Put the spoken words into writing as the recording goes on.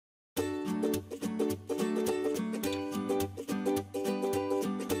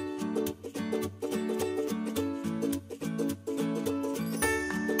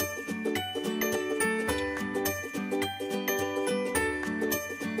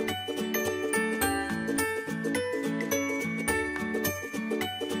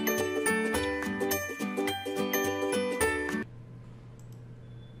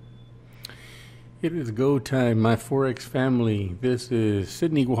It is go time, my Forex family. This is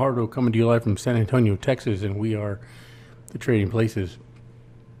Sidney Guajardo coming to you live from San Antonio, Texas, and we are the Trading Places.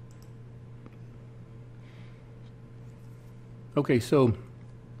 Okay, so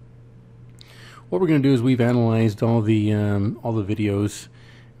what we're going to do is we've analyzed all the videos.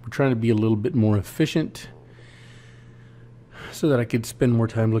 We're trying to be a little bit more efficient so that I could spend more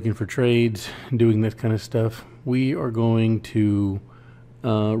time looking for trades and doing this kind of stuff. We are going to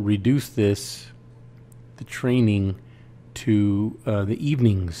reduce the training to the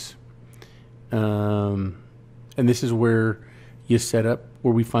evenings, and this is where you set up,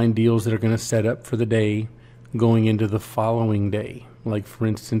 where we find deals that are going to set up for the day going into the following day. Like for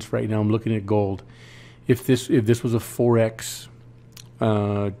instance, right now I'm looking at gold. If this was a Forex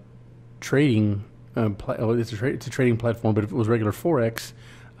trading it's a trading platform, but if it was regular Forex,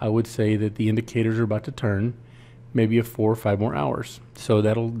 I would say that the indicators are about to turn, maybe a 4 or 5 more hours. So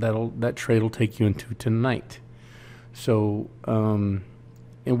that trade will take you into tonight. So and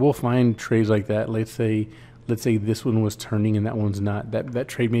we'll find trades like that. Let's say this one was turning and that one's not. That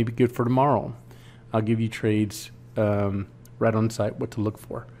trade may be good for tomorrow. I'll give you trades right on site what to look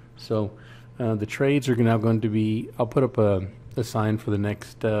for. So the trades are now going to be, I'll put up a sign for the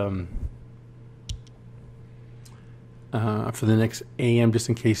next AM, just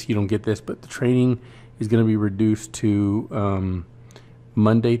in case you don't get this, but the trading is going to be reduced to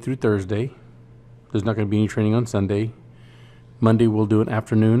Monday through Thursday. There's not going to be any trading on Sunday. Monday we'll do an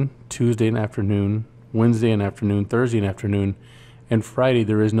afternoon, Tuesday an afternoon, Wednesday an afternoon, Thursday an afternoon, and Friday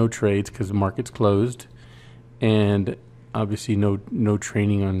there is no trades because the market's closed, and obviously no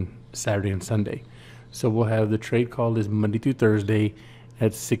training on Saturday and Sunday. So we'll have the trade call is Monday through Thursday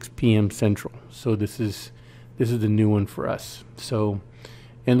at 6 p.m. Central. So this is the new one for us. So,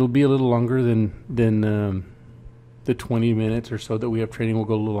 and it'll be a little longer than the 20 minutes or so that we have training. Will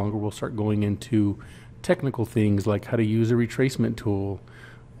go a little longer. We'll start going into technical things like how to use a retracement tool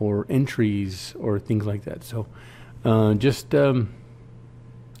or entries or things like that. So just be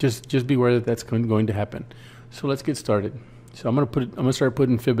aware that that's going to happen. So let's get started. So I'm gonna start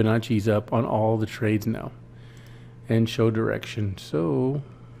putting Fibonacci's up on all the trades now and show direction. So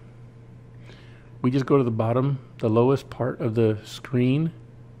we just go to the bottom, the lowest part of the screen,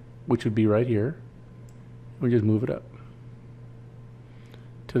 which would be right here. We just move it up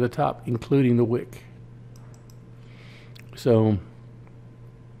to the top, including the wick. So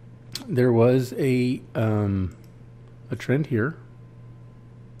there was a trend here,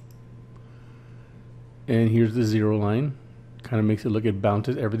 and here's the zero line. Kind of makes it look, it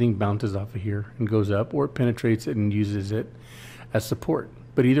bounces, everything bounces off of here and goes up, or it penetrates it and uses it as support.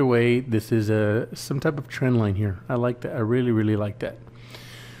 But either way, this is some type of trend line here. I like that. I really, really like that.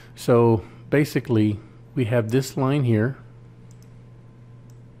 So basically, we have this line here,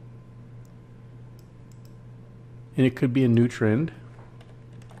 and it could be a new trend.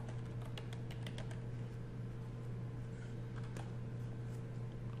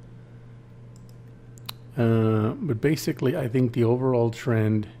 But basically, I think the overall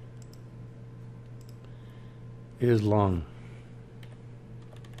trend is long.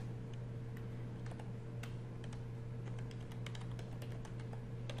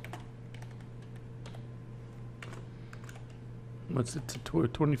 What's it,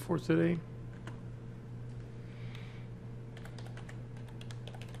 24th today?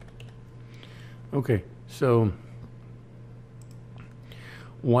 Okay, so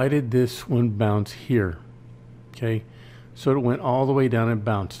why did this one bounce here? Okay, so it went all the way down and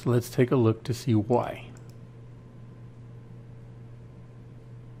bounced. Let's take a look to see why.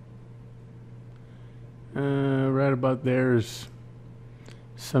 Right about there's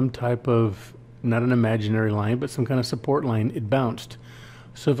some type of, not an imaginary line, but some kind of support line. It bounced.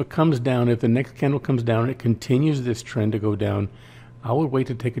 So if it comes down, if the next candle comes down and it continues this trend to go down, I would wait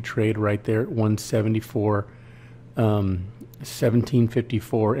to take a trade right there at 174,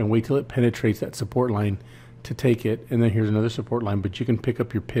 1754, and wait till it penetrates that support line to take it. And then here's another support line, but you can pick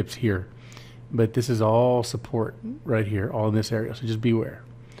up your pips here. But this is all support right here, all in this area. So just beware.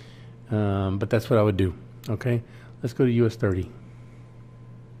 But that's what I would do. Okay, let's go to US 30.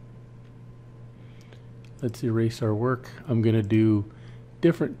 Let's erase our work. I'm going to do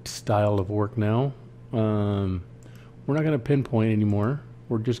different style of work now. We're not going to pinpoint anymore.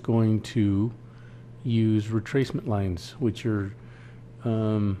 We're just going to use retracement lines, which are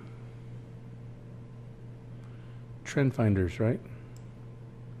trend finders, right?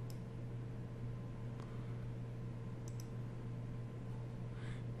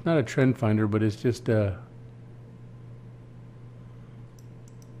 Not a trend finder, but it's just there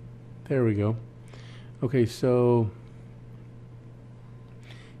we go. Okay, so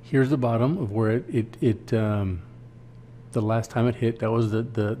here's the bottom of where the last time it hit. That was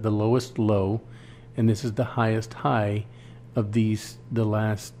the lowest low, and this is the highest high of the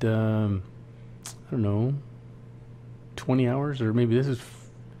last I don't know, 20 hours, or maybe this is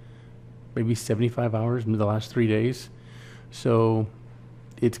maybe 75 hours in the last 3 days. So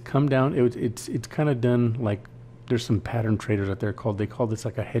it's come down. It's kind of done like, there's some pattern traders out there they call this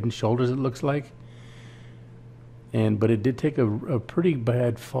like a head and shoulders, it looks like. But it did take a pretty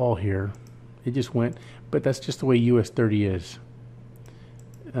bad fall here. It just went, but that's just the way US 30 is.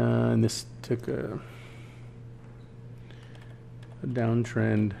 And this took a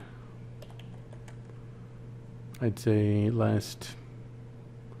downtrend, I'd say last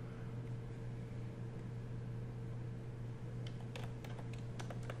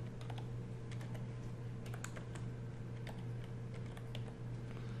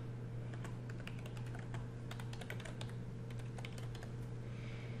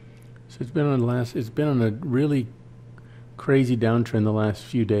it's been on a really crazy downtrend the last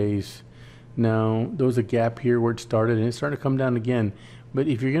few days. Now there was a gap here where it started, and it's starting to come down again. But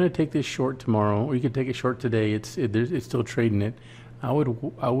if you're going to take this short tomorrow, or you could take it short today, it's still trading it. I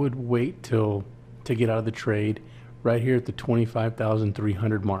would wait to get out of the trade right here at the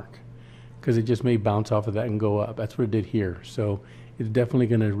 25,300 mark, because it just may bounce off of that and go up. That's what it did here. So it's definitely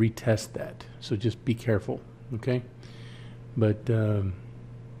going to retest that. So just be careful, okay? But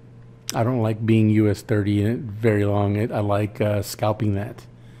I don't like being US 30 in it very long. I like scalping that.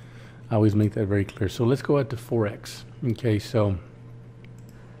 I always make that very clear. So let's go out to Forex. Okay, so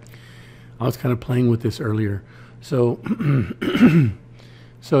I was kind of playing with this earlier. So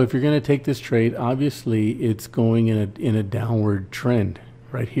so if you're going to take this trade, obviously it's going in a downward trend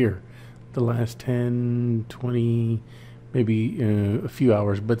right here. The last 10, 20, maybe a few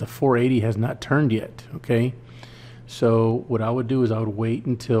hours, but the 480 has not turned yet, okay? So what I would do is I would wait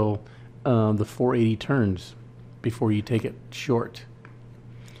until the 480 turns before you take it short,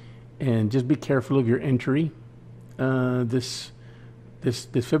 and just be careful of your entry. This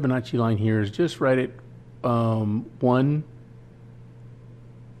Fibonacci line here is just right at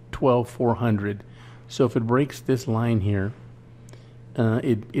 112,400. So if it breaks this line here,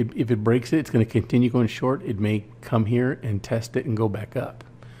 if it breaks it, it's going to continue going short. It may come here and test it and go back up.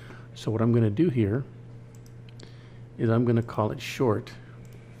 So what I'm going to do here is I'm going to call it short.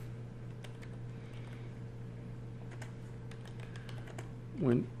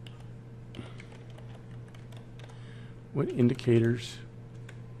 When indicators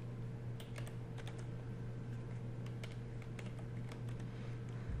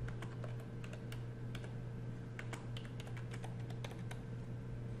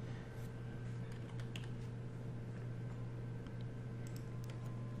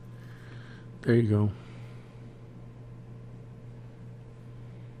there you go.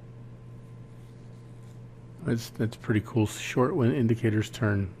 That's pretty cool. Short when indicators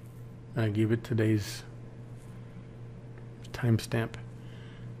turn. I give it today's timestamp.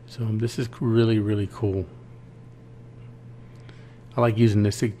 So this is really, really cool. I like using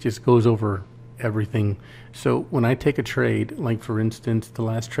this. It just goes over everything. So when I take a trade, like for instance, the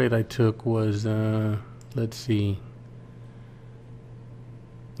last trade I took was, let's see,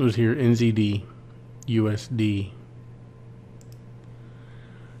 it was here, NZD, USD.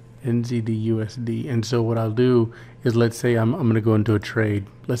 NZD USD. And so what I'll do is, let's say I'm going to go into a trade.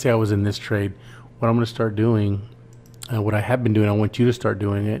 Let's say I was in this trade. What I'm going to start doing, what I have been doing, I want you to start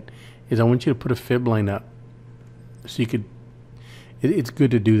doing it, is I want you to put a fib line up. So you could, it's good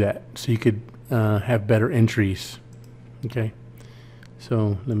to do that. So you could have better entries. Okay.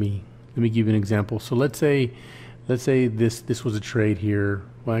 So let me give you an example. So let's say this was a trade here.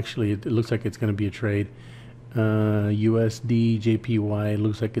 Well, actually, it looks like it's going to be a trade. USD JPY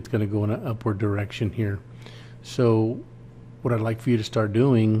looks like it's going to go in an upward direction here. So what I'd like for you to start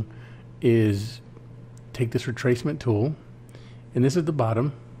doing is take this retracement tool, and this is the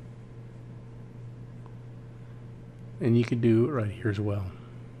bottom, and you could do it right here as well.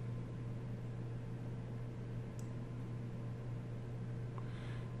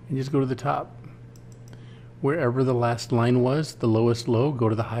 And just go to the top. Wherever the last line was, the lowest low, go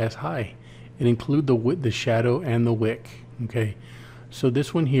to the highest high. And include the shadow and the wick. Okay, so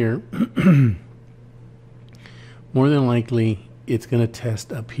this one here, more than likely it's going to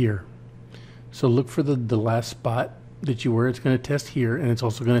test up here. So look for the last spot that you were. It's going to test here, and it's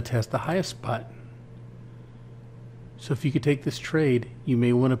also going to test the highest spot. So if you could take this trade, you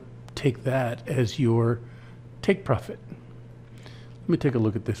may want to take that as your take profit. Let me take a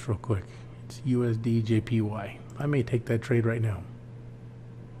look at this real quick. It's USD JPY. I may take that trade right now.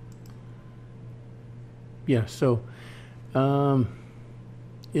 Yeah, so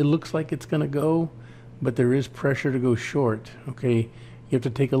it looks like it's going to go, but there is pressure to go short. Okay, you have to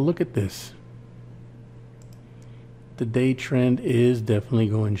take a look at this. The day trend is definitely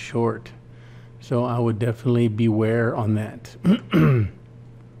going short, so I would definitely beware on that.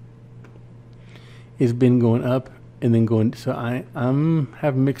 It's been going up and then going, so I'm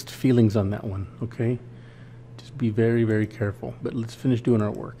have mixed feelings on that one. Okay, just be very, very careful. But let's finish doing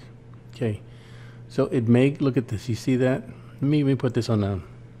our work. Okay, so it may, look at this, you see that? Let me put this on a,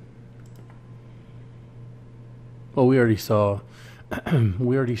 oh, we already saw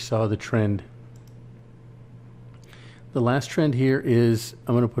the trend. The last trend here is,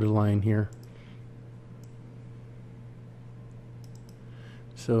 I'm going to put a line here.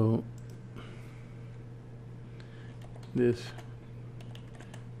 So this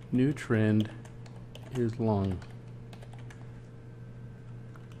new trend is long.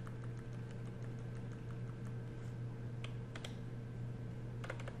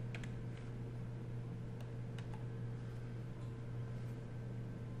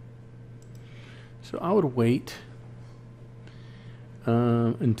 So I would wait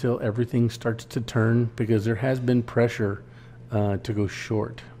until everything starts to turn, because there has been pressure to go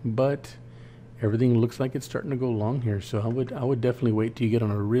short, but everything looks like it's starting to go long here. So I would definitely wait till you get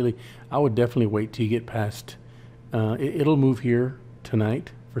on a really, I would definitely wait till you get past, it'll move here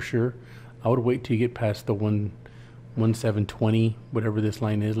tonight for sure. I would wait till you get past the 1720, whatever this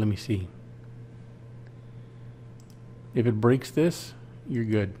line is. Let me see. If it breaks this, you're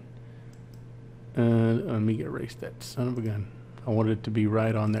good. Let me erase that son of a gun. I wanted it to be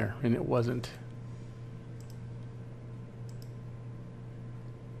right on there, and it wasn't.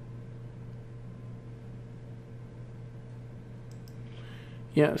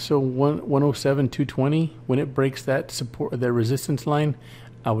 Yeah, so 107.220, when it breaks that support, that resistance line,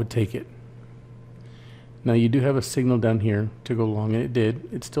 I would take it. Now you do have a signal down here to go long, and it did.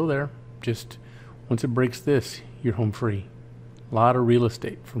 It's still there. Just once it breaks this, you're home free. A lot of real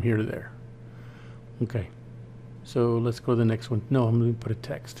estate from here to there. Okay, so let's go to the next one. No, I'm going to put a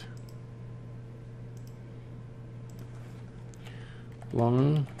text.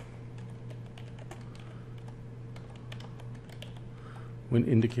 Long when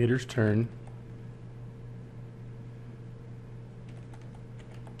indicators turn,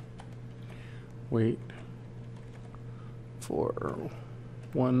 wait for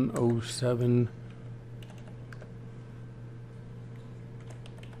 107.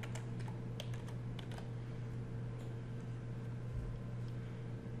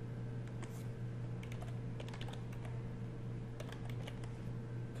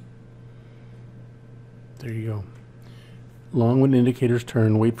 There you go. Long when indicators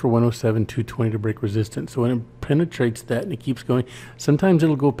turn, wait for 107.220 to break resistance. So when it penetrates that and it keeps going, sometimes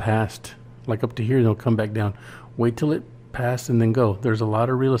it'll go past, like up to here, and it'll come back down. Wait till it passes and then go. There's a lot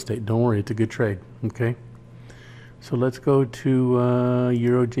of real estate. Don't worry, it's a good trade. Okay. So let's go to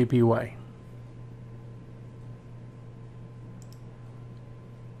Euro JPY.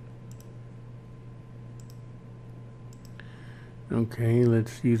 Okay,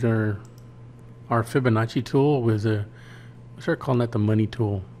 let's use our Fibonacci tool with a, we'll start calling that the money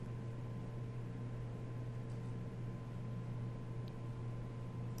tool.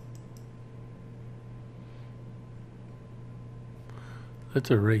 Let's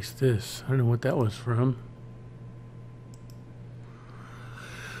erase this. I don't know what that was from.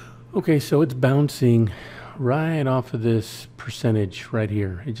 Okay, so it's bouncing right off of this percentage right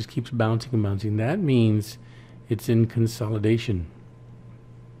here. It just keeps bouncing and bouncing. That means it's in consolidation.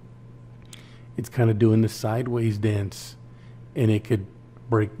 It's kind of doing the sideways dance, and it could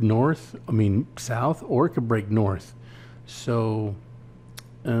break north, I mean south, or it could break north. So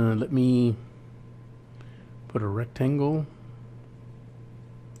let me put a rectangle,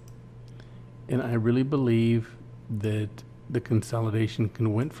 and I really believe that the consolidation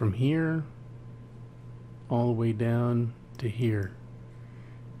can went from here all the way down to here,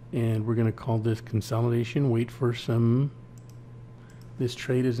 and we're going to call this consolidation. Wait for some, this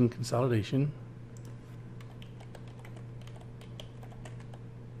trade is in consolidation.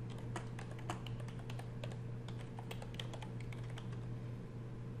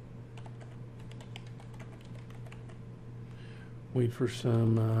 Wait for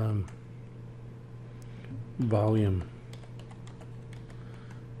some volume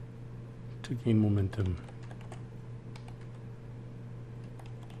to gain momentum.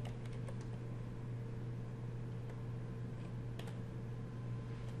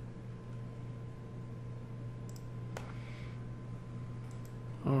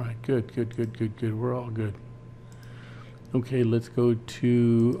 All right, good. We're all good. Okay, let's go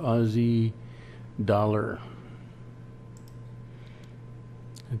to Aussie dollar.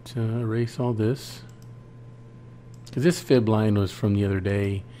 Let's erase all this, because this fib line was from the other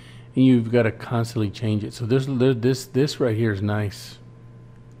day, and you've got to constantly change it. So this right here is nice.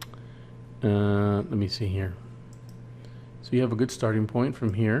 Let me see here. So you have a good starting point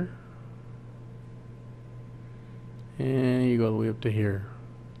from here, and you go all the way up to here.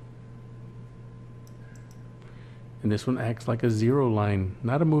 And this one acts like a zero line,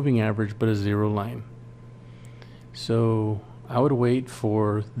 not a moving average, but a zero line. So I would wait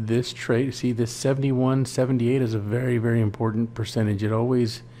for this trade. See, this 71, 78 is a very, very important percentage. It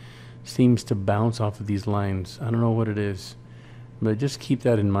always seems to bounce off of these lines. I don't know what it is, but just keep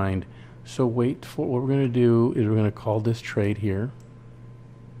that in mind. So wait for, what we're going to do is we're going to call this trade here.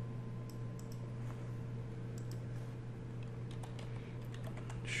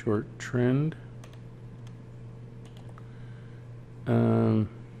 Short trend.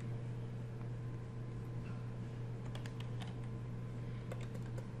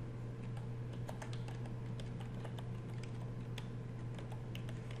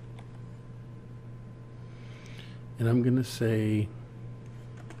 And I'm going to say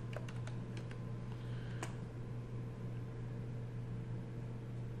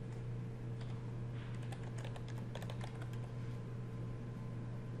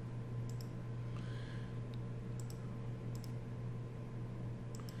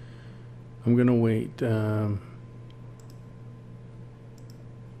I'm going to wait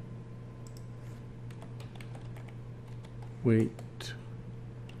wait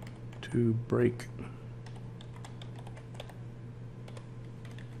to break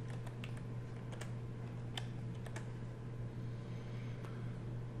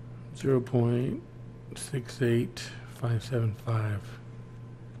 0.68575.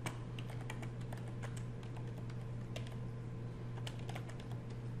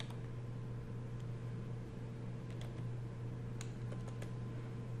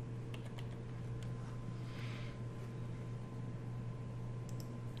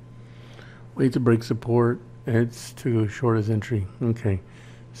 Wait to break support. It's to go short as entry. Okay.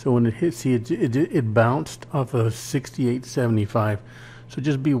 So when it hits, see, it bounced off of 68.75. So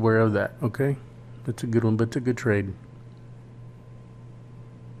just be aware of that, okay? That's a good one, but it's a good trade.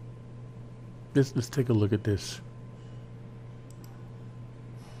 Let's take a look at this.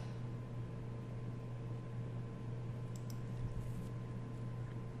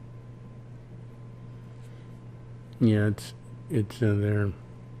 Yeah, it's there.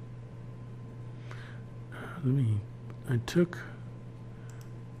 I took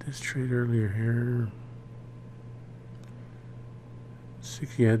this trade earlier here.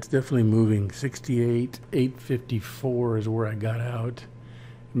 Yeah, it's definitely moving. 68.854 is where I got out.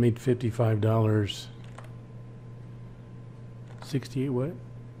 It made $55. 68 what?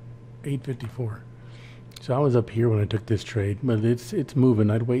 854. So I was up here when I took this trade, but it's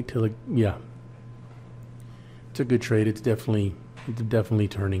moving. I'd wait till it, yeah. It's a good trade. It's definitely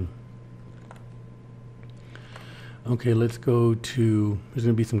turning. Okay, let's go to, there's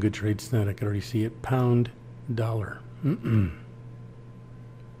going to be some good trades tonight. I can already see it. Pound, dollar. We're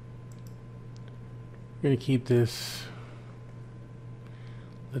going to keep this.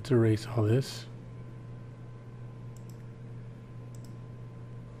 Let's erase all this.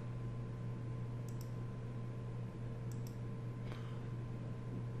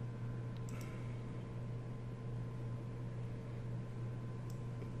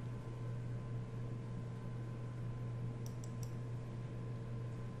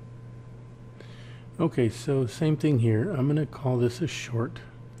 Okay, so same thing here. I'm going to call this a short.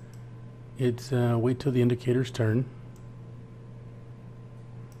 It's wait till the indicators turn.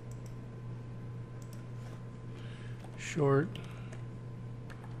 Short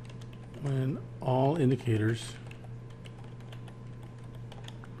when all indicators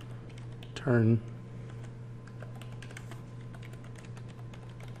turn.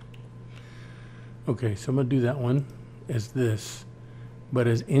 Okay, so I'm going to do that one as this, but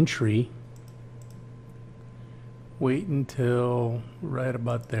as entry, wait until right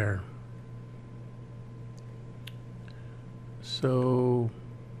about there. So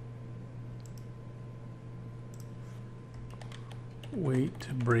wait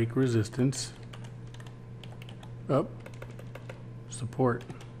to break resistance, up, support.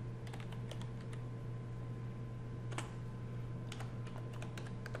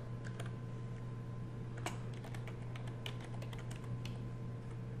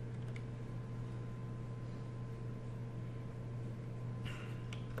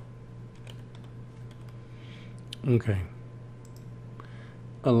 Okay.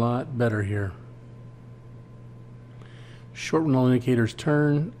 A lot better here. Short when all indicators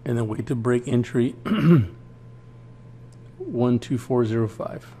turn, and then wait to break entry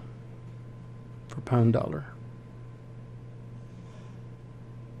 12405 for pound dollar.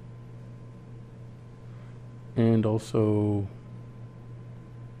 And also,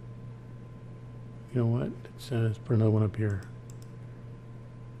 you know what? Let's put another one up here.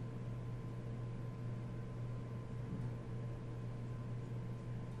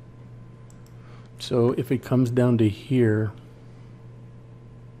 So if it comes down to here,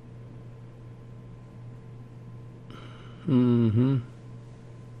 even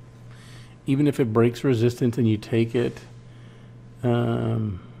if it breaks resistance and you take it, let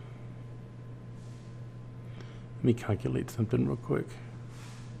me calculate something real quick.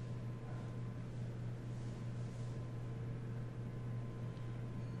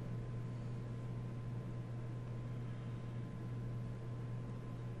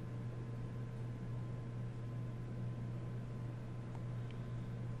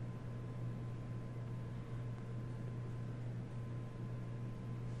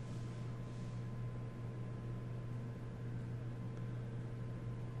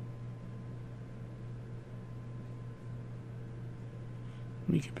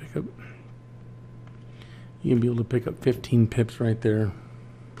 You can be able to pick up 15 pips right there.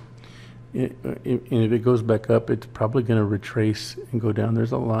 And if it goes back up, it's probably going to retrace and go down.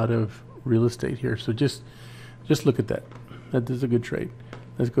 There's a lot of real estate here, so just look at that. That is a good trade.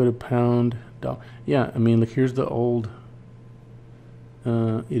 Let's go to pound dollar. Yeah, I mean, look, here's the old.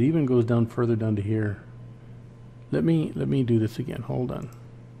 It even goes down further down to here. Let me do this again. Hold on.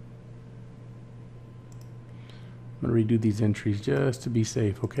 I'm going to redo these entries just to be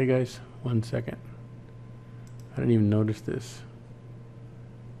safe. Okay, guys? 1 second. I didn't even notice this.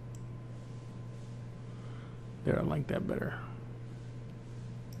 There, I like that better.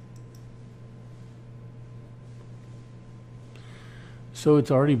 So it's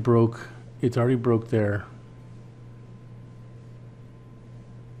already broke. It's already broke there.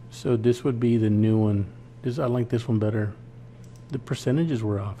 So this would be the new one. I like this one better. The percentages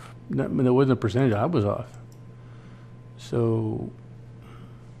were off. No, there wasn't a percentage. I was off. So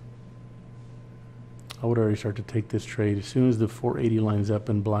I would already start to take this trade as soon as the 480 lines up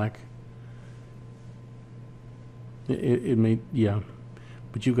in black. It may, yeah,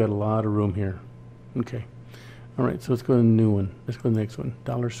 but you've got a lot of room here. Okay, all right. So let's go to the new one. Let's go to the next one.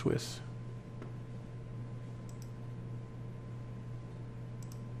 Dollar Swiss.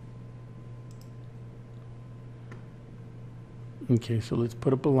 Okay, so let's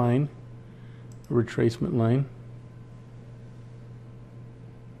put up a line, a retracement line.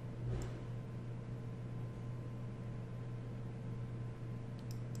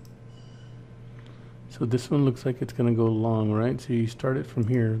 So this one looks like it's going to go long, right? So you start it from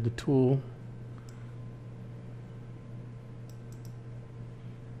here, the tool.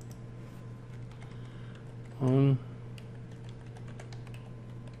 On.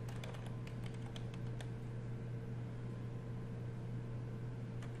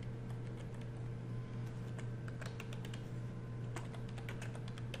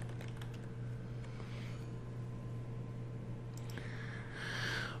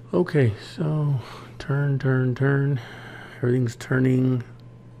 Okay, so turn, turn, turn. Everything's turning.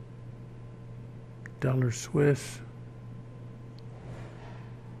 Dollar Swiss.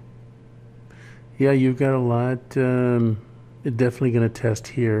 Yeah, you've got a lot. It's definitely going to test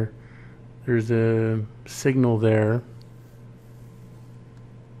here. There's a signal there.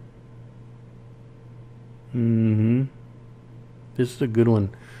 This is a good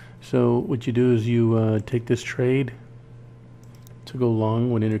one. So what you do is you take this trade to go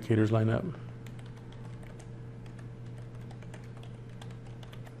long when indicators line up.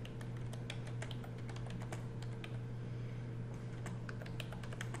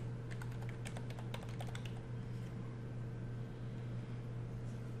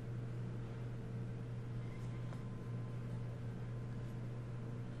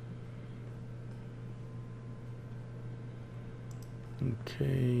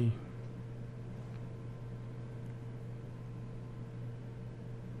 Okay.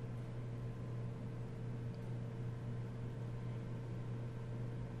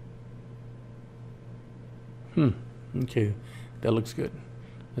 Okay, that looks good.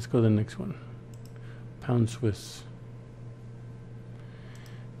 Let's go to the next one. Pound Swiss.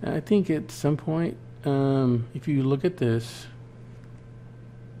 I think at some point, if you look at this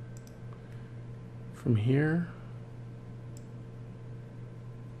from here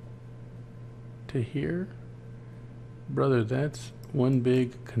to here, brother, that's one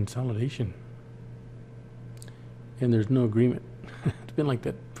big consolidation. And there's no agreement. It's been like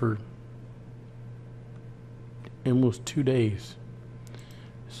that for almost 2 days.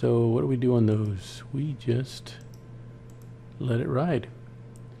 So what do we do on those? We just let it ride.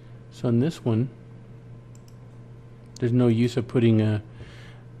 So on this one, there's no use of putting a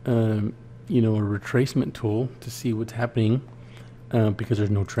retracement tool to see what's happening because there's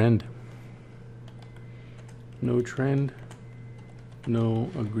no trend. No trend,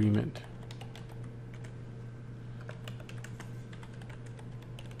 no agreement.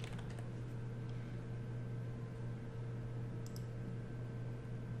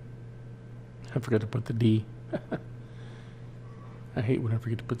 I forgot to put the D. I hate when I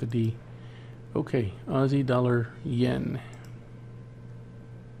forget to put the D. Okay, Aussie dollar yen.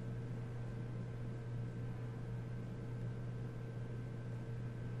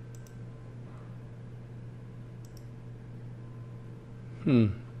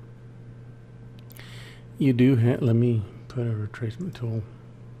 You do have, let me put a retracement tool.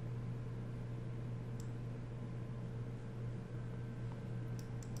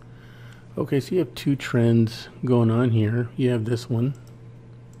 Okay, so you have two trends going on here. You have this one.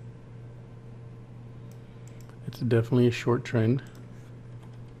 It's definitely a short trend.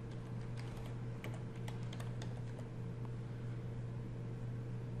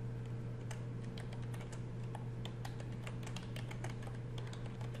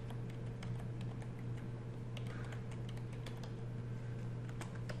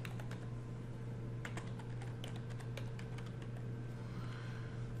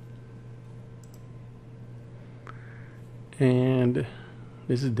 And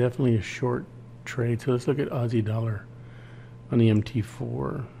this is definitely a short trade. So let's look at Aussie dollar on the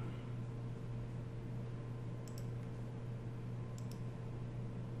MT4.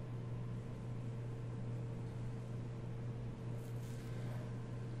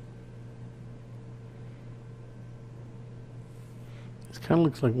 This kind of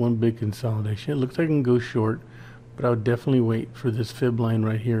looks like one big consolidation. It looks like it can go short, but I would definitely wait for this fib line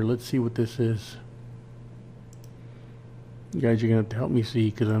right here. Let's see what this is. You guys are going to have to help me see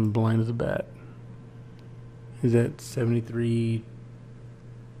because I'm blind as a bat. Is that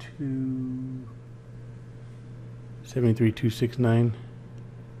 73.269?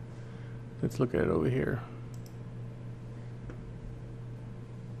 Let's look at it over here.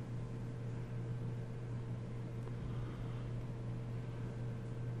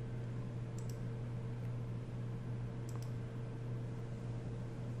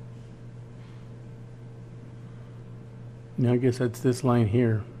 Now I guess that's this line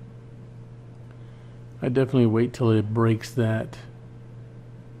here. I definitely wait till it breaks that.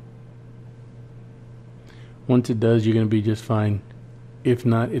 Once it does, you're going to be just fine. If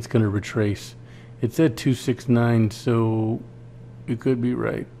not, it's going to retrace. It said 269, so it could be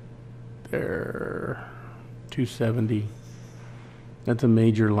right there. 270. That's a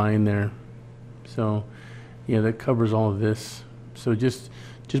major line there. So yeah, that covers all of this. So just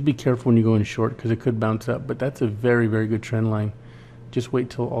be careful when you go in short because it could bounce up, but that's a very, very good trend line. Just wait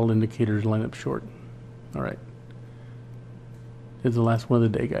till all indicators line up short. All right. This is the last one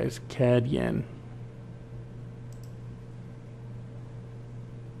of the day, guys. CAD yen.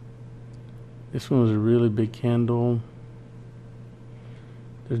 This one was a really big candle.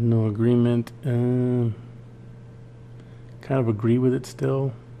 There's no agreement. Kind of agree with it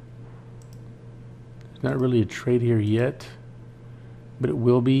still. There's not really a trade here yet, but it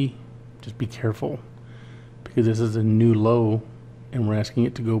will be. Just be careful because this is a new low and we're asking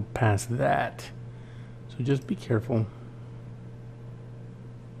it to go past that. So just be careful.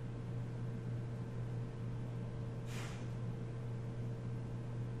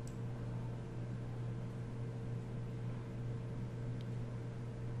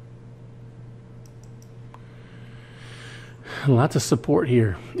 Lots of support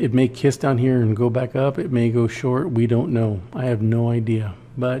here. It may kiss down here and go back up. It may go short. We don't know. I have no idea.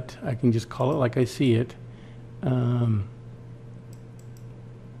 But I can just call it like I see it.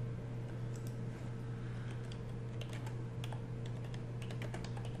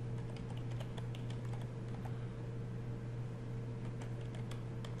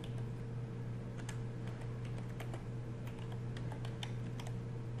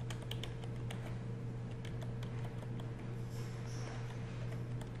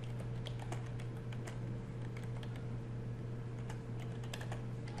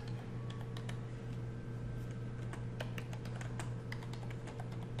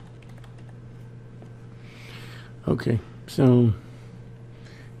 Okay, so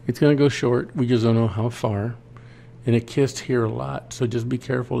it's going to go short. We just don't know how far. And it kissed here a lot, so just be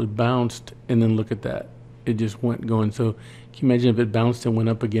careful. It bounced, and then look at that. It just went going. So can you imagine if it bounced and went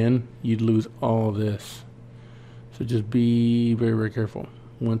up again? You'd lose all of this. So just be very, very careful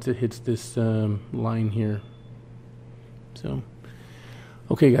once it hits this line here. So,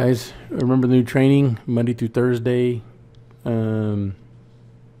 okay, guys, remember the new training, Monday through Thursday, That's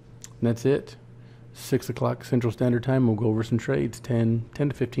it. 6 o'clock Central Standard Time. We'll go over some trades, 10 to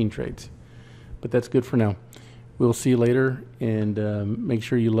 15 trades. But that's good for now. We'll see you later, and make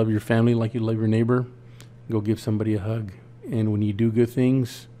sure you love your family like you love your neighbor. Go give somebody a hug. And when you do good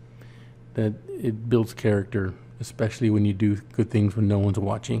things, that it builds character, especially when you do good things when no one's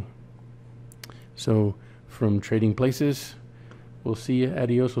watching. So from Trading Places, we'll see you.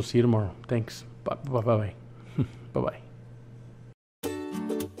 Adios. We'll see you tomorrow. Thanks. Bye-bye. Bye-bye.